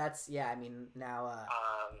that. That's I mean now.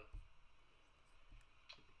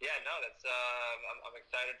 That's I'm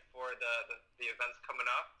excited for the events coming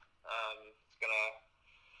up. It's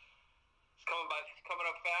coming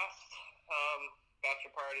up fast.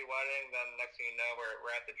 Bachelor party, wedding. Then next thing you know,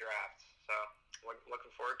 we're at the draft. So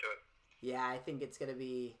looking forward to it. Yeah, I think it's gonna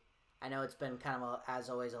be. I know it's been kind of as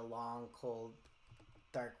always a long, cold,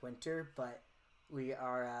 dark winter, but we're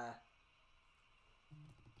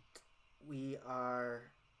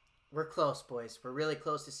close, boys. We're really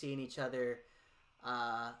close to seeing each other.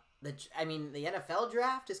 The NFL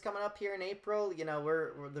draft is coming up here in April. You know,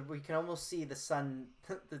 we can almost see the sun,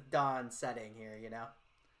 the dawn setting here. You know.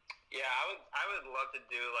 Yeah, I would love to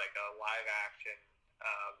do like a live action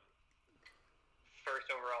first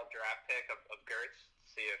overall draft pick of Gertz.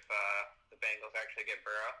 See if the Bengals actually get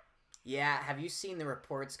Burrow. Yeah, have you seen the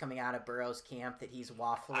reports coming out of Burrow's camp that he's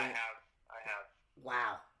waffling? I have.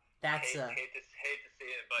 Wow, that's hate to see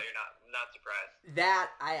it, but you're not surprised.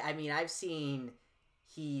 That I mean, I've seen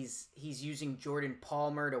He's using Jordan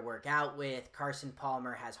Palmer to work out with. Carson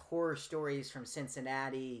Palmer has horror stories from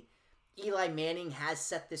Cincinnati. Eli Manning has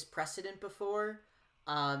set this precedent before.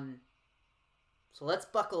 So let's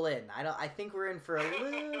buckle in. I think we're in for a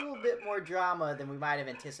little bit more drama than we might have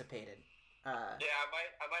anticipated. Yeah, I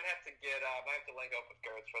might have to link up with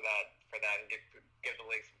Gertz for that and give the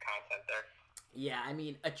league some content there. Yeah, I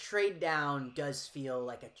mean, a trade down does feel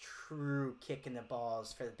like a true kick in the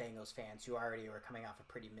balls for the Bengals fans who already were coming off a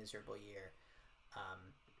pretty miserable year.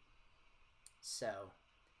 So,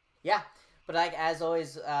 yeah. But like as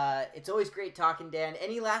always, it's always great talking, Dan.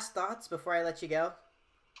 Any last thoughts before I let you go?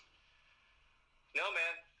 No,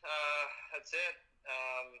 man. That's it.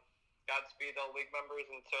 Godspeed all league members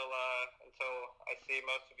until I see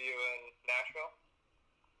most of you in Nashville.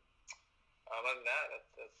 Other than that,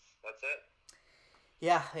 that's it.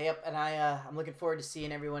 Yeah, yep, and I'm looking forward to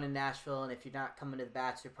seeing everyone in Nashville, and if you're not coming to the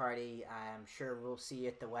bachelor party, I'm sure we'll see you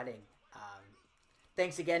at the wedding.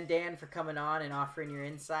 Thanks again, Dan, for coming on and offering your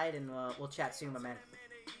insight, and we'll chat soon, my man.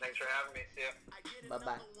 Thanks for having me. See ya.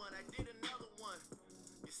 Bye-bye.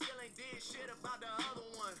 You still ain't did shit about the other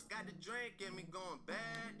one. Got the drink in me going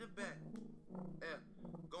back to back. Yeah,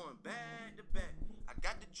 going back to back. I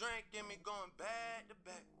got the drink in me going back to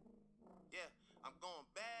back. Yeah, I'm going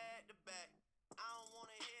back.